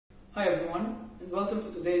Hi everyone, and welcome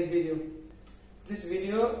to today's video. This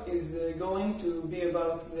video is going to be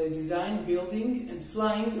about the design, building and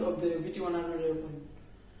flying of the Vicii R2 airplane.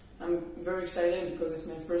 I'm very excited because it's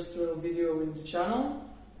my first real video in the channel,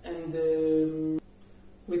 and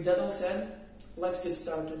with that all said, let's get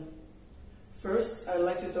started. First, I'd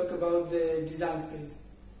like to talk about the design phase.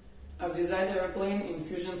 I've designed the airplane in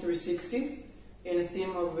Fusion 360 in a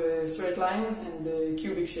theme of straight lines and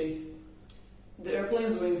cubic shape. The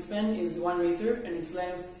airplane's wingspan is 1 meter and its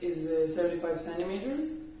length is 75 centimeters.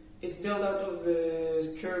 It's built out of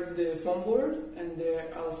a curved foam board, and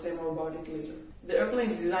I'll say more about it later. The airplane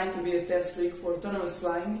is designed to be a test rig for autonomous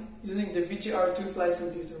flying using the Vicii R2 flight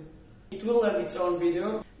computer. It will have its own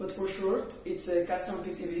video, but for short, it's a custom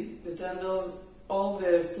PCB that handles all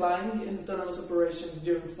the flying and autonomous operations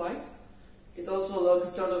during flight. It also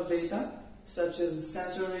logs a ton of data, such as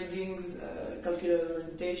sensor readings, calculated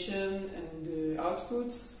orientation, and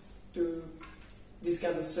outputs to these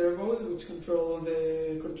kind of servos which control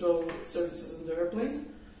the control surfaces of the airplane.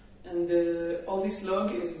 And all this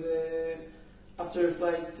log is after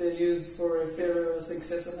flight used for failure or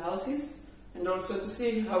success analysis, and also to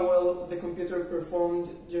see how well the computer performed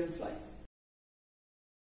during flight.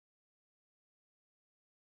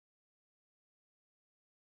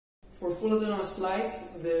 For full autonomous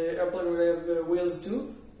flights, the airplane will have wheels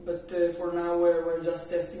too, but for now we're just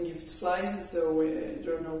testing if it flies, so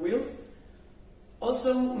there are no wheels.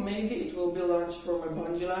 Also, maybe it will be launched from a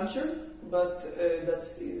bungee launcher, but that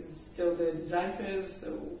is still the design phase,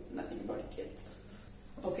 so nothing about it yet.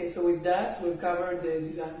 Okay, so with that, we've covered the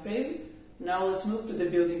design phase. Now let's move to the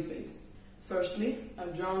building phase. Firstly,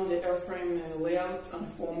 I've drawn the airframe layout on a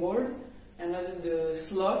foam board and added the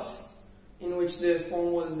slots in which the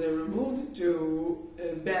foam was removed to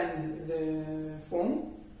bend the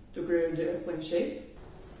foam to create the airplane shape.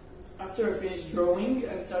 After I finished drawing,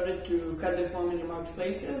 I started to cut the foam in the marked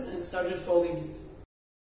places and started folding it.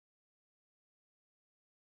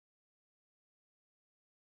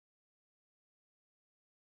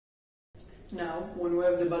 Now, when we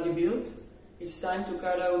have the body built, it's time to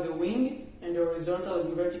cut out the wing and the horizontal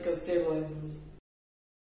and vertical stabilizers.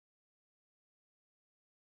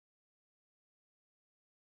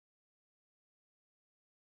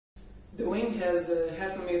 The wing has a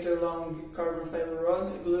half a meter long carbon fiber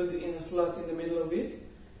rod glued in a slot in the middle of it,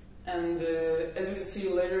 and as you can see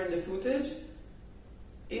later in the footage,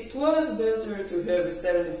 it was better to have a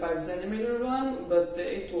 75 centimeter one, but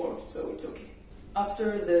it worked, so it's okay.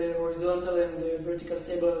 After the horizontal and the vertical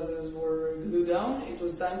stabilizers were glued down, it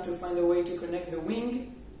was time to find a way to connect the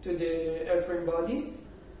wing to the airframe body.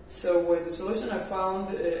 So the solution I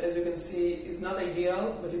found, as you can see, is not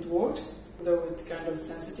ideal, but it works, though it's kind of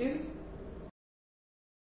sensitive.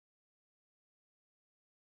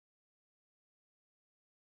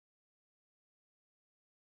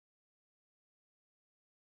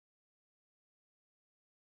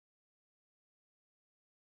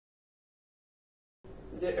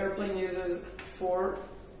 The airplane uses 4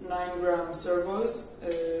 9-gram servos,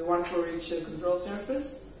 one for each control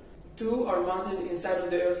surface. 2 are mounted inside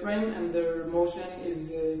of the airframe, and their motion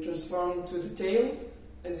is transformed to the tail,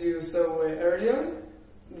 as you saw earlier.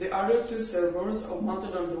 The other 2 servos are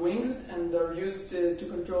mounted on the wings and are used to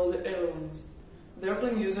control the ailerons. The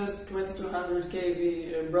airplane uses 2200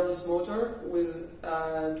 kV brushless motor with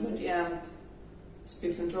a 20 amp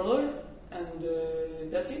speed controller,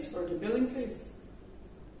 and that's it for the building phase.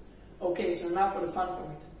 Okay, so now for the fun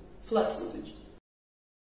part, flight footage.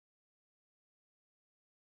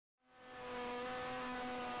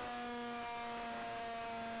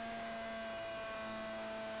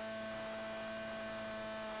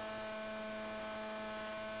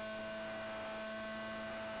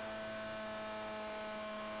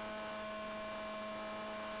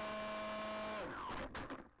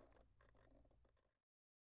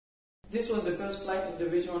 This was the first flight of the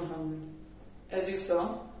Vicii R2. As you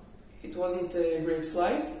saw, it wasn't a great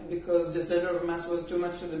flight because the center of mass was too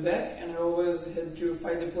much to the back and I always had to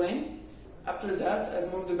fight the plane. After that, I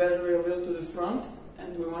moved the battery a little to the front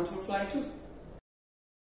and we went for flight 2.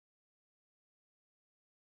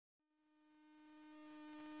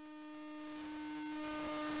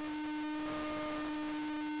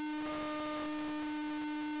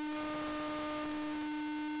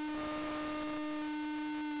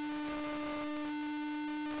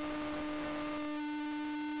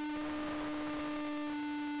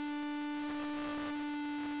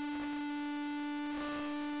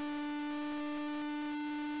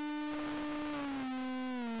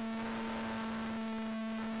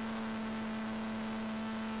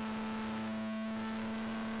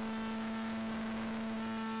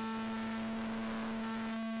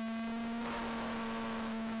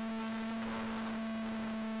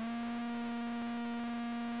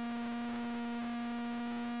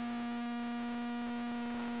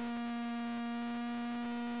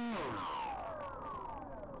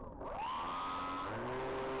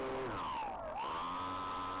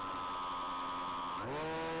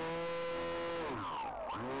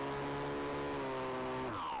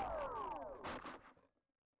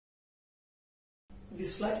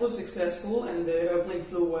 flight was successful and the airplane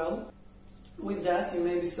flew well. With that, you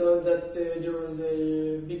maybe saw that there was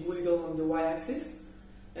a big wiggle on the y-axis.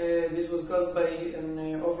 This was caused by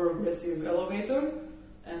an over-aggressive elevator,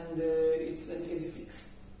 and it's an easy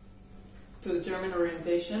fix. To determine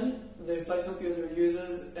orientation, the flight computer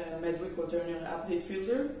uses a Medwick quaternion update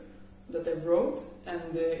filter that I wrote,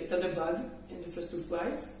 and it had a bug in the first two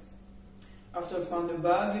flights. After I found the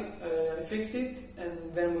bug, I fixed it,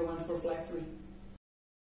 and then we went for flight 3.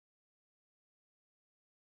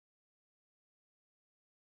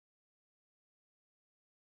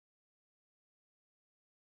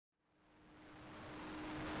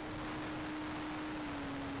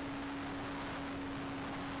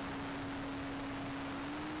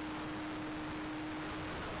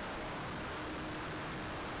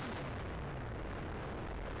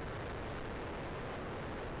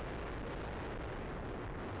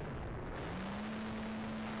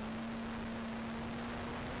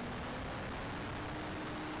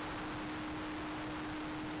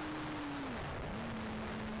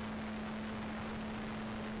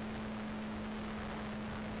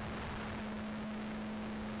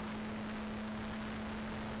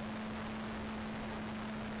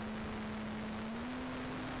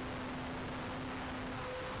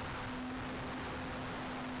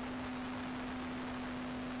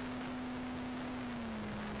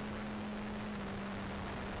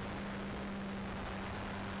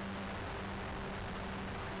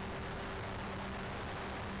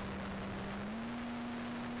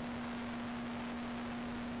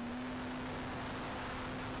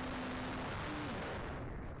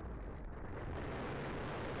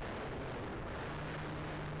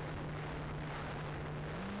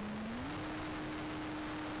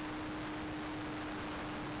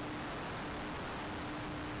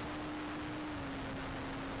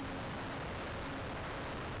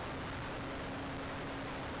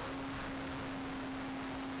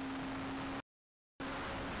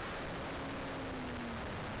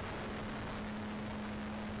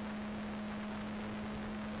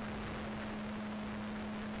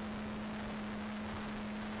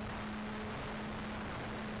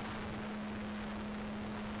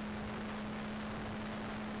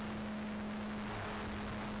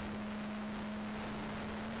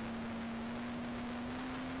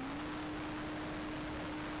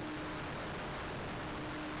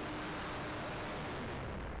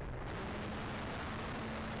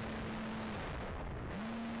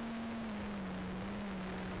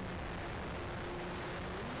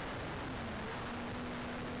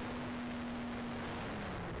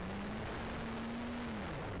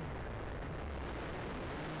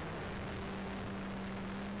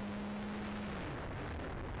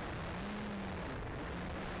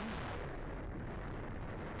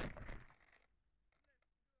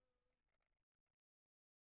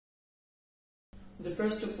 The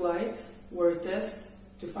first two flights were a test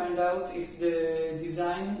to find out if the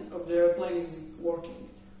design of the airplane is working.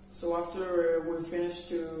 So after we finished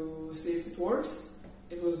to see if it works,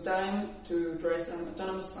 it was time to try some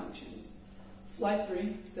autonomous functions. Flight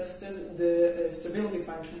 3 tested the stability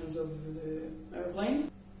functions of the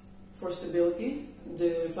airplane. For stability,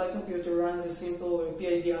 the flight computer runs a simple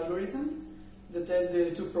PID algorithm that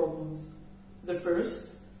had two problems. The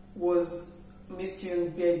first was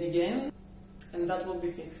mistuned PID gains, and that will be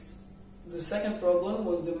fixed. The second problem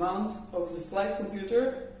was the mount of the flight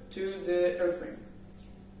computer to the airframe.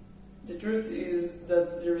 The truth is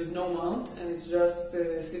that there is no mount, and it's just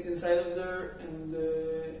sit inside of there, and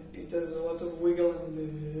it has a lot of wiggle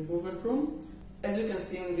in the movement room. As you can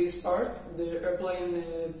see in this part, the airplane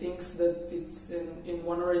thinks that it's in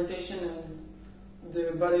one orientation and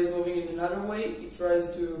the body is moving in another way. It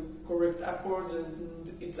tries to correct upwards,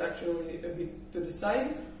 and it's actually a bit to the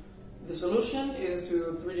side. The solution is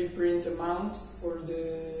to 3D print a mount for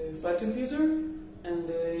the flight computer, and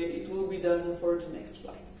it will be done for the next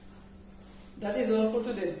flight. That is all for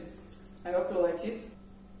today. I hope you like it.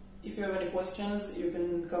 If you have any questions, you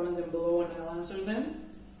can comment them below and I'll answer them.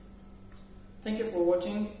 Thank you for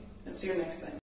watching, and see you next time.